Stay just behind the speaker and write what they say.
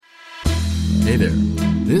Hey there.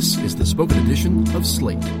 This is the spoken edition of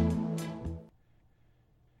Slate.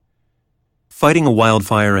 Fighting a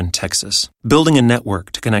wildfire in Texas, building a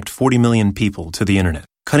network to connect 40 million people to the internet,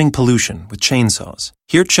 cutting pollution with chainsaws.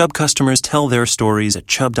 Hear Chubb customers tell their stories at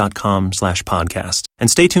chubb.com/podcast. And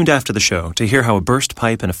stay tuned after the show to hear how a burst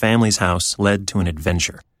pipe in a family's house led to an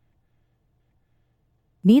adventure.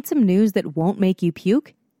 Need some news that won't make you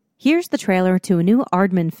puke? Here's the trailer to a new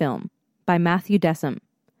Aardman film by Matthew Dessem.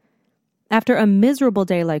 After a miserable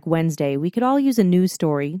day like Wednesday, we could all use a news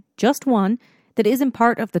story, just one, that isn't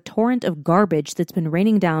part of the torrent of garbage that's been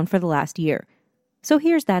raining down for the last year. So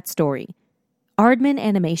here's that story. Aardman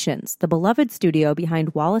Animations, the beloved studio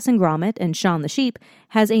behind Wallace and Gromit and Shaun the Sheep,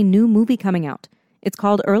 has a new movie coming out. It's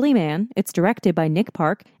called Early Man, it's directed by Nick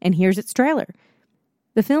Park, and here's its trailer.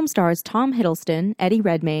 The film stars Tom Hiddleston, Eddie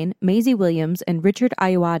Redmayne, Maisie Williams, and Richard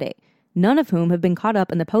Ayoade, none of whom have been caught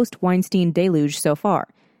up in the post-Weinstein deluge so far.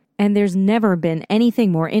 And there's never been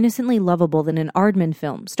anything more innocently lovable than an Aardman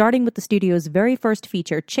film, starting with the studio's very first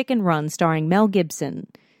feature, Chicken Run, starring Mel Gibson.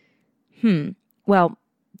 Well,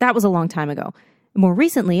 that was a long time ago. More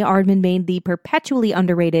recently, Aardman made the perpetually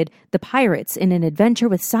underrated The Pirates in an Adventure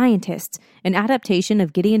with Scientists, an adaptation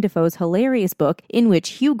of Gideon Defoe's hilarious book in which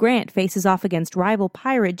Hugh Grant faces off against rival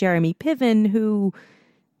pirate Jeremy Piven, who...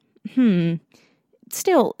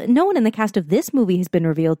 Still, no one in the cast of this movie has been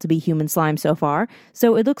revealed to be human slime so far,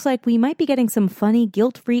 so it looks like we might be getting some funny,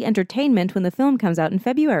 guilt-free entertainment when the film comes out in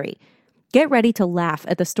February. Get ready to laugh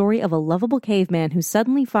at the story of a lovable caveman who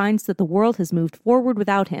suddenly finds that the world has moved forward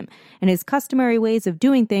without him, and his customary ways of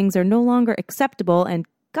doing things are no longer acceptable, and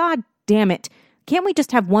god damn it, can't we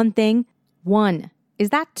just have one thing? One.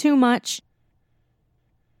 Is that too much?